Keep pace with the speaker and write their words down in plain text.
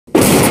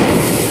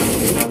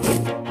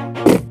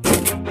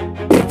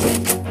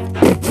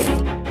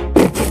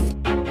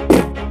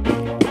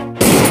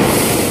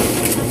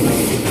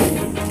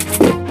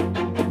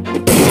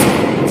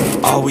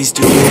always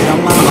do it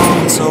on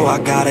my own, so I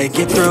gotta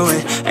get through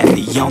it. And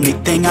the only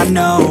thing I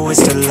know is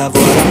to love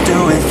what I'm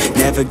doing.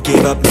 Never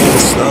give up, never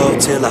slow,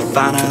 till I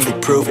finally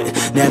prove it.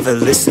 Never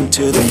listen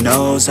to the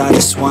no's, I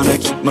just wanna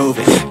keep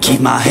moving.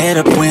 Keep my head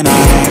up when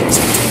I act,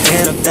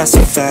 head up, that's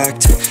a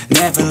fact.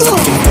 Never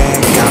looking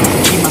back,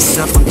 gotta keep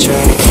myself on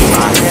track. Keep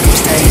my head up,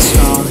 stay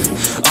strong,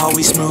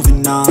 always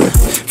moving on.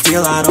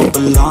 Feel I don't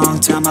belong,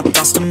 tell my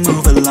thoughts to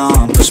move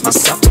along. Push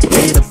myself to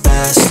be the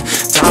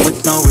best, die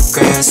with no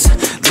regrets.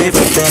 Live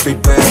with every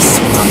breath,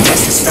 see my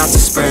message start to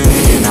spread.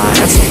 And I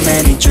had so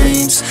many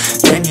dreams,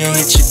 then you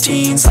hit your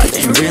teens. Life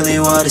ain't really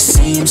what it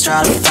seems, try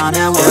to find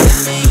out what it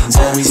means.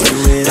 Always do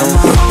it on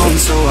my own,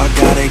 so I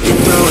gotta get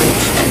through it.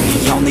 And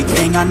the only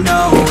thing I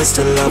know is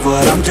to love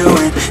what I'm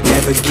doing.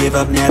 Never give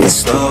up, never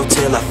slow,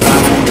 till I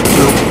finally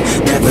prove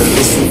it. Never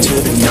listen to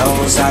the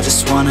no's, I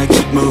just wanna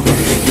keep moving.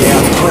 Yeah,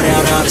 I put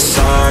out all this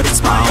art, it's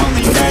my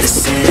only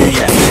medicine.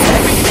 Yeah,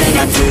 everything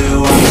I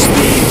do, I'm just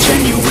being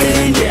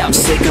genuine. Yeah, I'm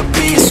sick of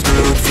being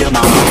screwed, feel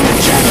my own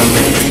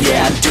adrenaline.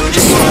 Yeah, I do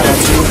just what I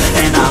do,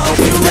 and I hope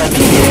you let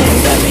me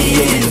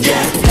in,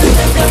 yeah.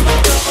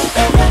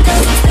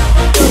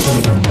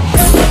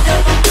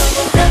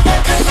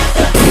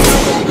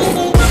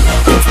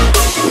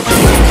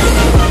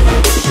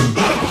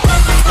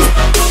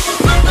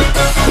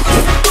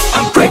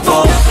 I'm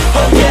grateful,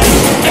 oh yeah,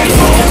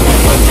 able,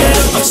 oh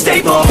yeah, I'm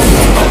stable,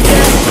 oh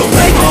yeah, no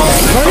label,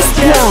 oh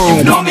yeah,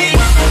 you know me,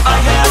 I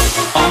have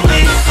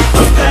only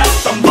a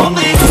path, I'm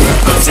lonely,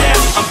 but damn,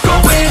 I'm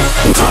going,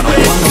 I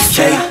want no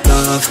fake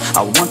love,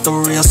 I want the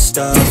real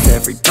stuff.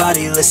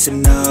 Everybody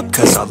listen up,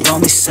 cause I'll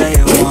only say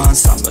it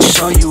once. I'm gonna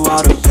show you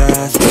all the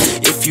path,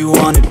 if you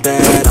want it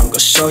bad. I'm gonna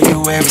show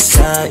you where it's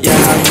at, yeah,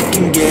 how you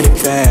can get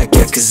it back.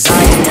 Yeah, cause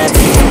I ain't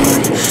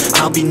everyone,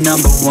 I'll be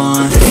number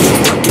one.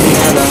 Working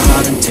hella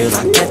hard until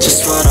I get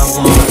just what I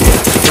want.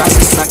 Yeah,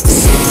 rises like the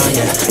sun,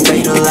 yeah,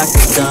 fatal like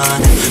a gun.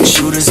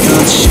 Shooters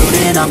gonna shoot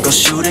and I'm gonna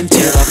shoot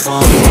until I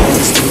fall. Yeah,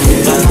 let's do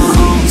it on my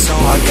own, so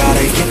I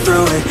gotta get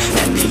through it.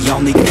 And the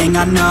only thing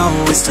I know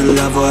is to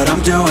love what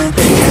I'm doing.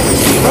 Never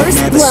give up,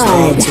 never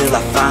slow, till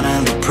I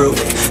finally prove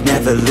it.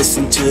 Never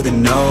listen to the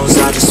no's,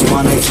 I just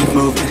wanna keep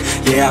moving.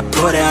 Yeah, I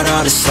put out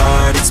all this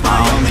art, it's my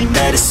only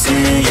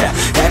medicine. Yeah,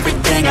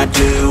 everything I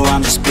do,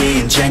 I'm just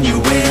being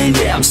genuine.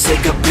 Yeah, I'm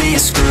sick of being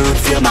screwed,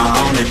 feel my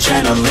own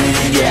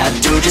adrenaline. Yeah, I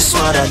do just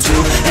what I do,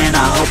 and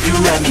I hope you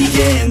let me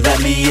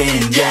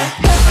in, yeah.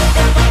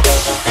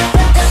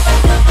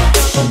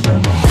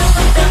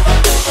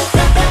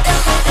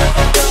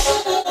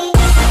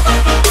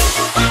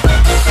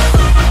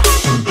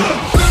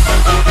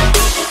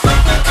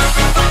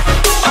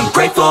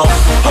 Grateful,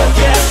 oh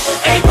yeah,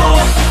 able,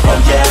 oh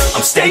yeah,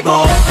 I'm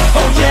stable,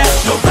 oh yeah,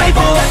 no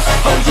label,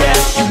 oh yeah,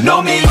 you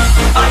know me,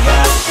 I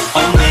have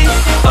only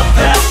a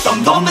path,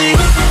 I'm lonely,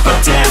 but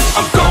damn,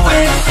 I'm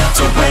going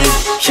to win,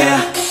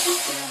 yeah.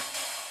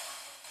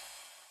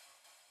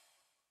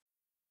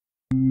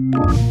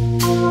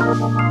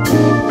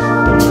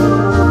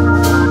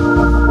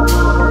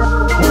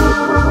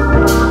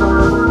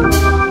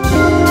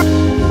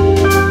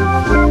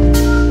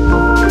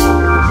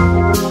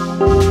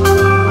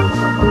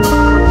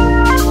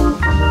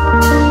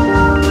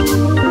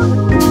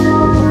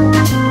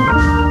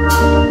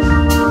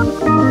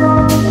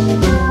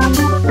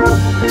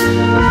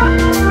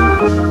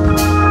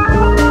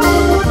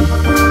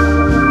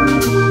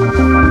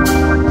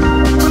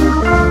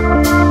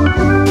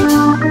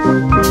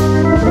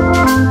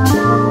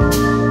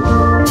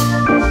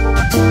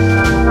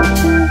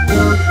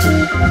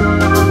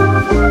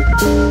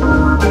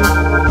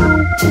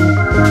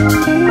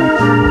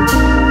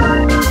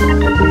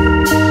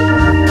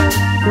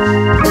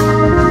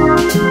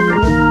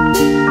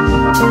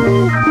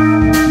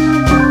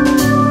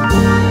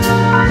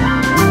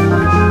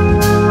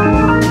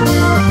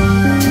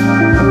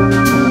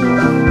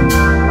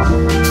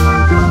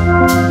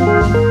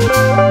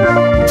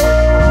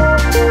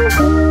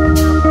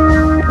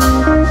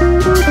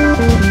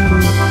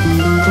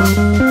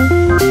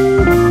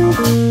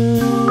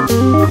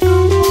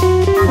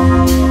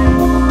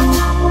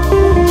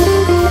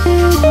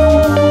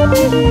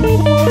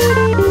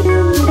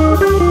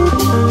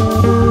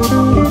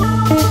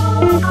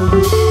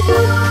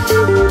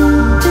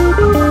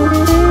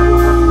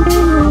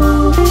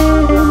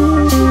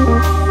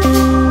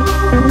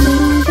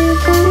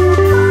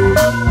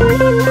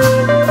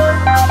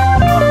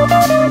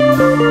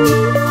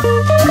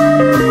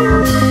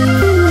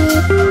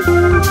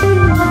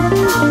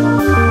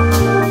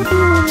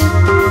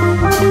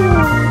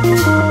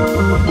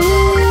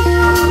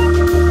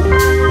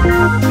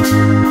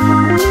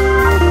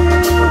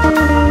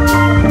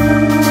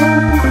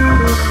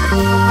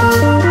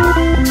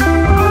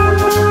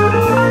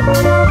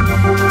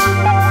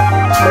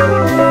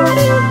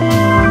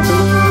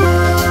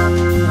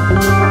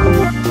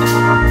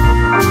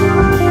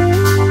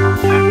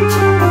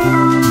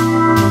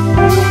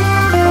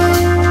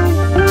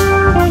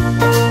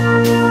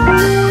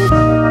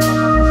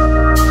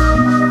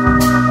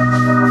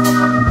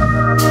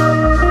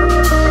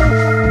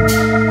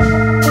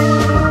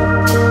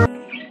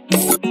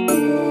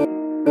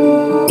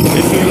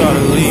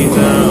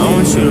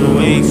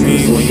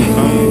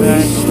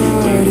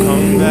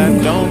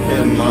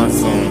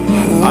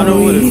 iPhone. I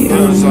know what it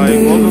feels like,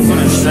 woken from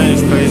a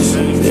strange place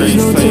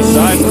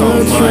I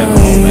come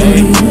home,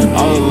 ayy,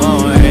 all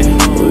alone, ayy,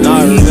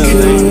 not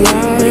really,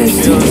 but it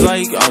feels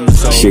like I'm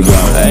so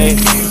gone, ayy,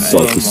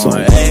 solta o som.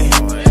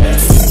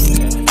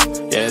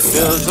 Yeah, it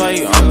feels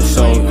like I'm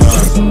so gone.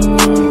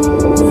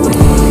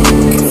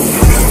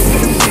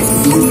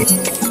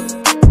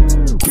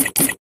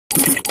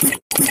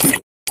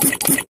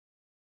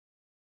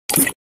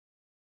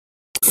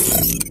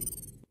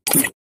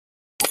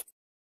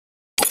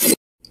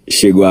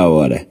 Chegou a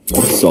hora,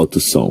 solta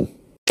o som.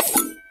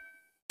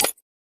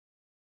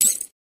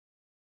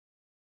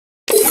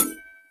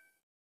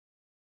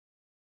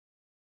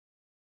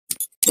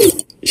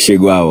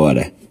 Chegou a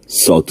hora,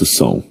 solta o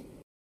som.